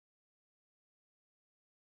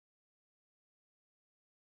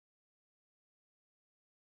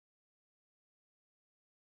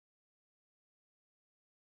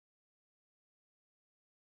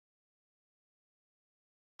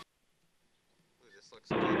looks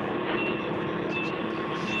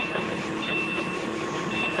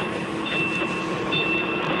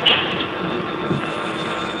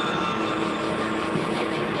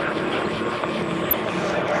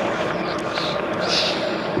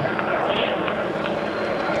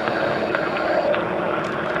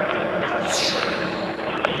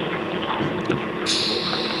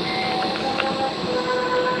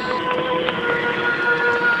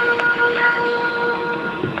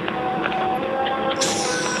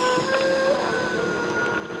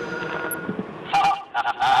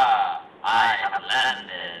I have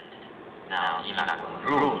landed. Now Enok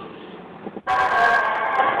will rule.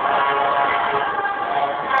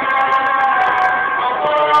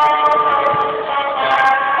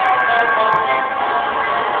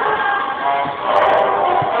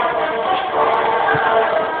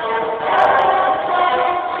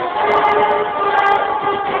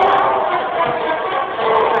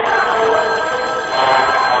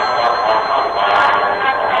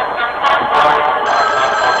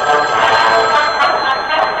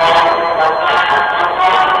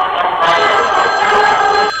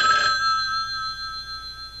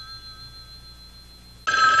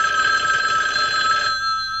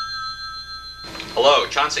 Hello,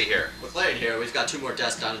 Chancey here. McLean here. We've got 2 more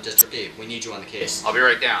deaths down in District 8. We need you on the case. I'll be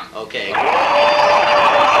right down. Okay.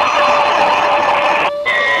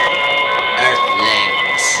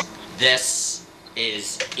 Earthlings, this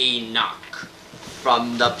is Enok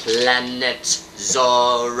from the planet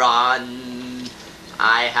Zoran.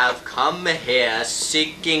 I have come here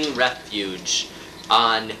seeking refuge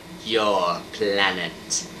on your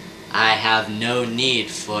planet. I have no need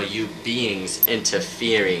for you beings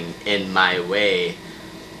interfering in my way.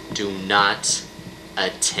 Do not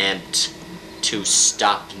attempt to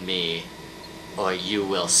stop me, or you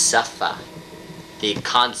will suffer the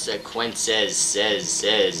consequences.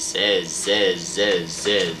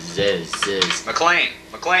 McLean.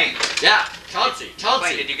 Yeah, Chancey.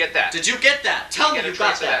 McLean, did you get that? Did you get that? Tell me Get a you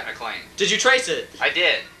got trace of that. McLean. Did you trace it? I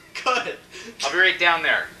did. Good. I'll be right down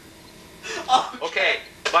there. Oh, Okay,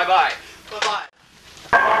 bye-bye. bye-bye.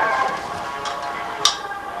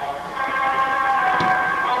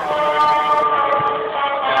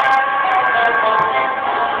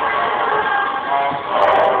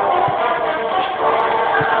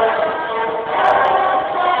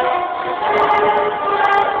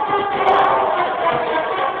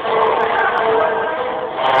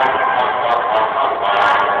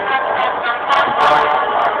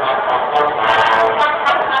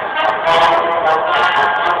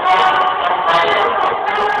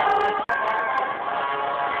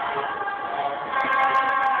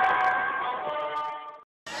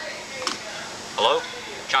 Hello?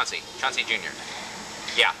 Chancey Jr.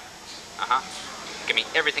 Yeah. Give me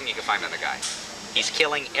everything you can find on the guy. He's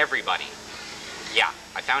killing everybody. Yeah,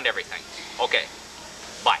 I found everything. Okay.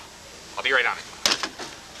 Bye. I'll be right on it.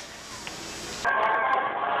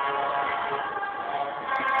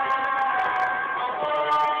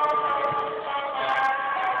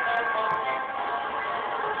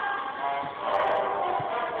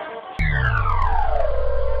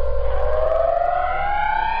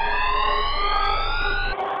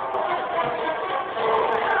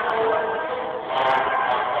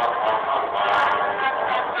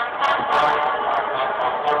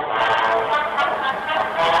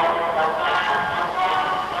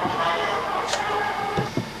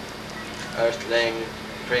 Earthling,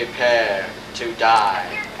 prepare to die.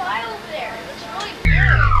 There's a guy over there. It's really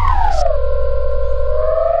weird.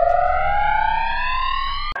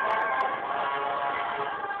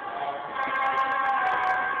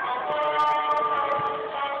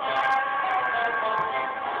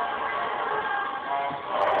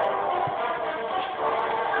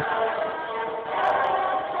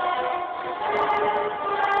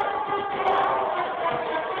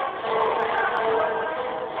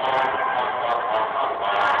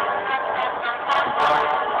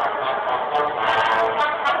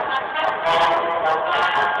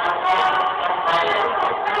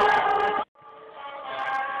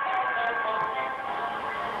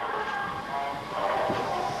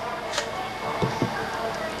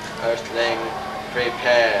 Earthling,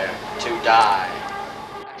 prepare to die.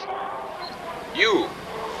 You!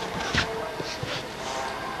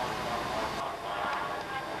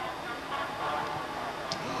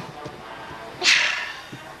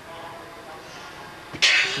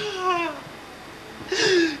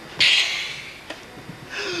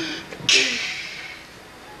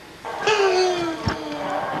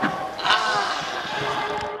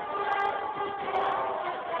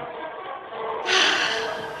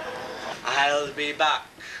 I'll be back.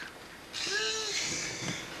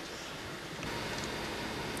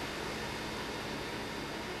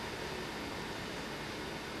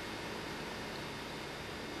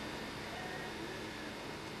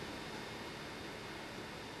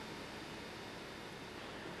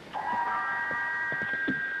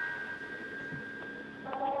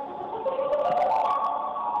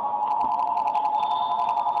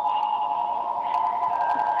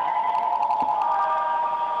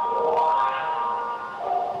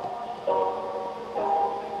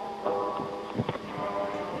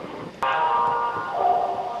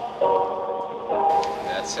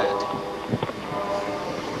 That's it.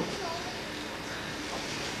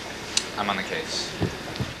 I'm on the case.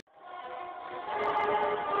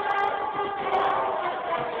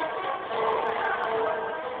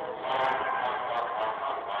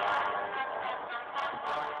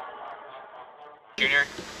 Junior,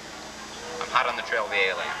 I'm hot on the trail of the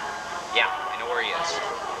alien. Yeah, I know where he is.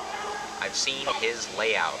 I've seen his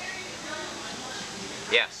layout.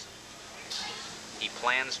 Yes. He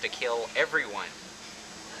plans to kill everyone.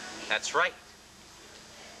 That's right.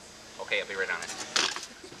 Okay, I'll be right on it.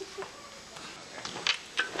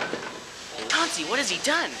 Chancey, what has he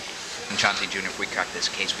done? And Chancey, Jr., if we crack this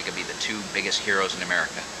case, we could be the 2 biggest heroes in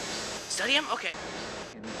America. Study him? Okay.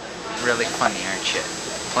 Really funny, aren't you?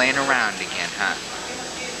 Playing around again, huh?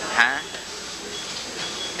 Huh?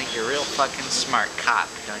 Think you're a real fucking smart cop,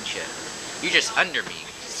 don't you? You're just under me,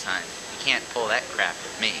 son. You can't pull that crap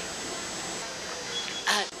with me.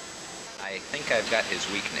 I think I've got his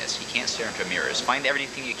weakness. He can't stare into mirrors. Find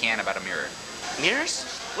everything you can about a mirror. Mirrors?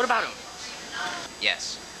 What about him?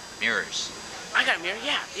 Yes, mirrors. I got a mirror.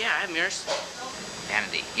 Yeah, I have mirrors.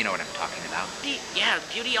 Vanity, you know what I'm talking about. Yeah,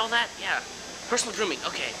 beauty, all that. Yeah. Personal grooming.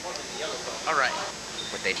 Okay. All right.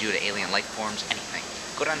 What they do to alien life forms, anything.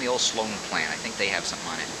 Go down the old Sloan plan. I think they have something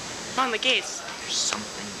on it. On the gates. There's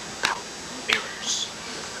something about mirrors.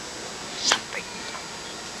 Something.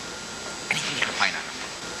 Anything you can find on them.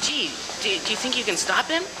 Gee, do you think you can stop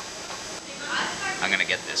him? I'm gonna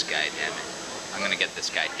get this guy, damn it. I'm gonna get this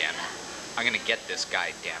guy, damn it. I'm gonna get this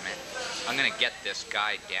guy, damn it. I'm gonna get this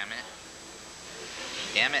guy, damn it.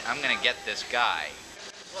 Damn it, I'm gonna get this guy.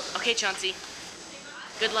 Okay, Chancey.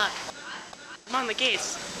 Good luck. I'm on the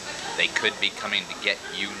gates. They could be coming to get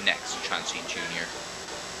you next, Chancey Jr.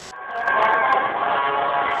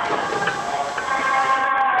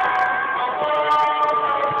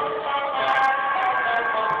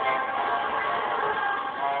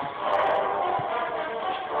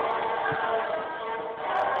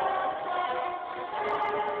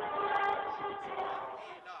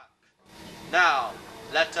 Now,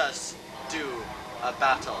 let us do a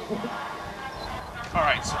battle. All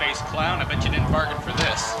right, Space Clown, I bet you didn't bargain for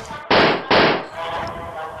this.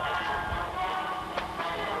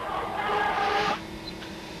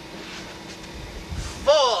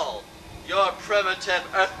 Fool! Your primitive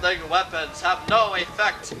earthling weapons have no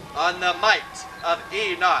effect on the might of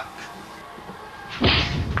Enok.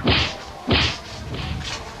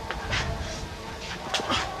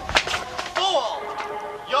 Fool!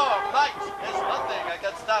 Your might is nothing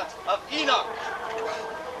against that of Enok.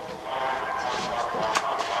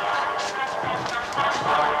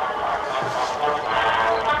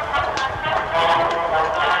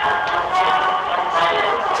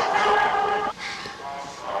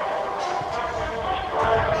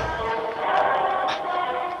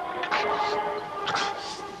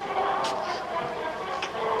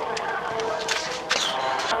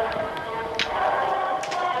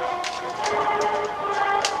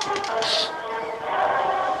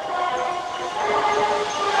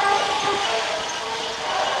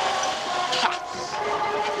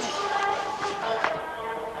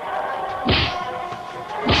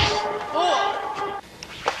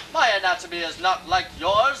 Anatomy is not like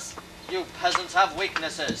yours. You peasants have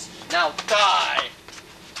weaknesses. Now die!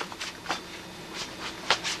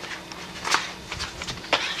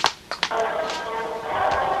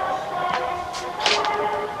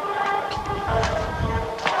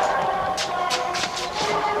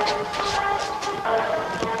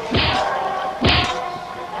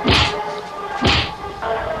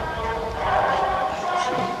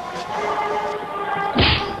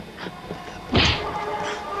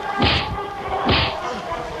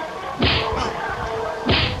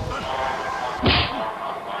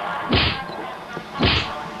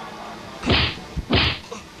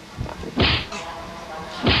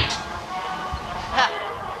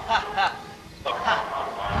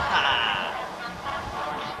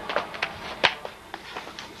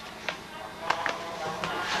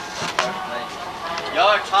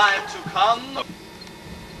 Your time to come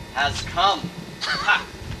has come. Ha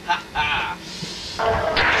ha ha.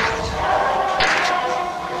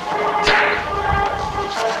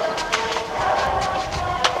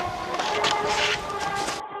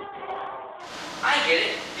 I get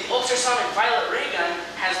it. The ultrasonic violet ray gun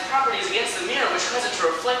has properties against the mirror which cause it to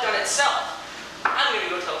reflect on itself. I'm gonna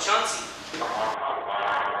go tell Chancey.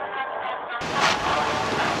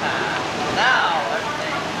 Now,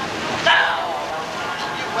 Earthling. Now!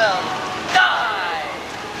 You will die!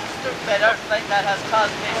 Stupid Earthling that has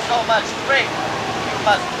caused me so much grief. You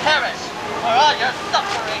must perish for all your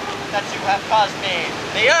suffering that you have caused me.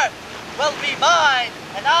 The earth will be mine,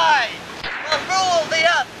 and I will rule the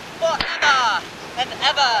earth forever and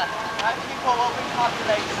ever. My people will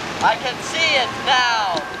repopulate. I can see it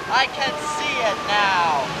now. I can see it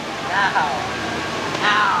now.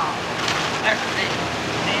 Now. Earthling,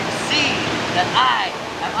 do you see that I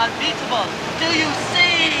am unbeatable? Do you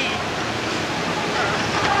see?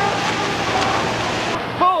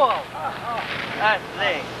 Fool!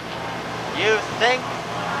 Earthling, you think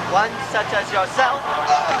one such as yourself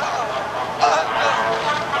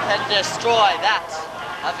can destroy that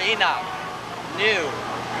of Enok, new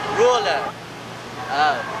ruler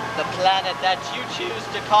of the planet that you choose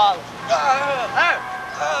to call Earth?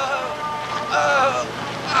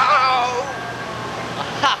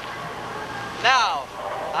 Aha! Now,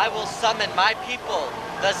 I will summon my people,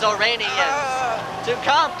 the Zoranians, to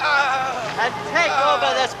come and take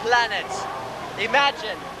over this planet.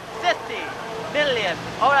 Imagine 50 million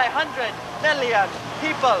or 100 million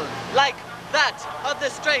people like that of the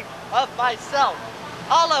strength of myself,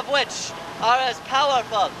 all of which are as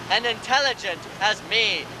powerful and intelligent as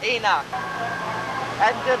me, Enok.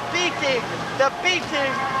 And the beating that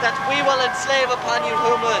we will enslave upon you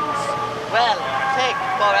humans will take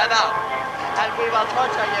forever. And we will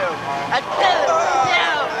torture you until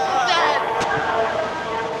you dead.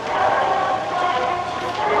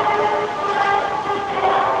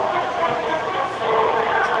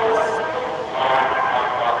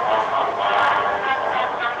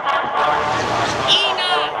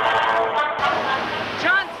 Enok!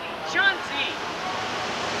 Chancey!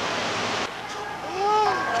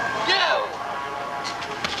 You!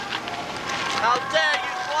 How dare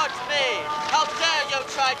you thwart me? How dare you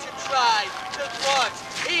try to thwart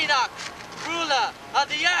Enok, ruler of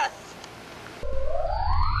the earth?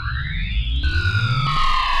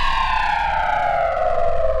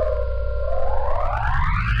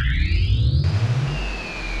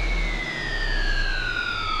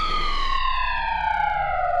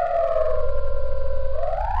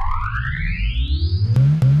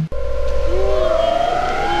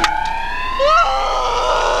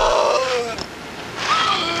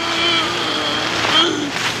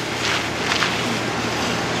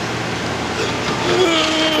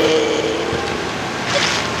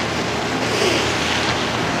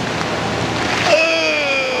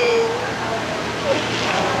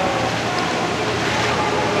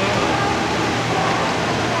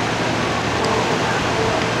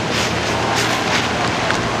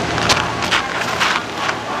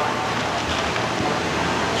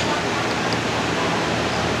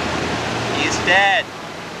 Dead.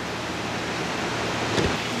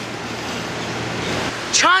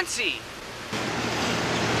 Chancey!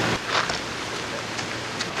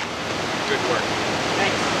 Good work.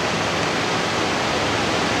 Thanks.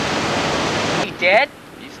 He dead?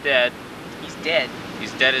 He's dead. He's dead.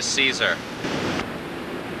 He's dead as Caesar.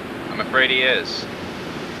 I'm afraid he is.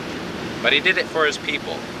 But he did it for his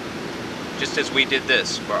people, just as we did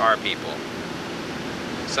this for our people.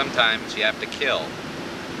 Sometimes you have to kill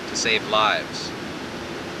to save lives.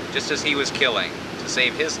 Just as he was killing to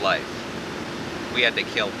save his life, we had to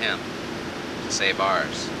kill him to save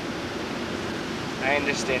ours. I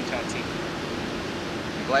understand, Chancey.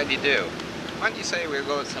 I'm glad you do. Why don't you say we'll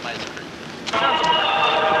go with some ice cream?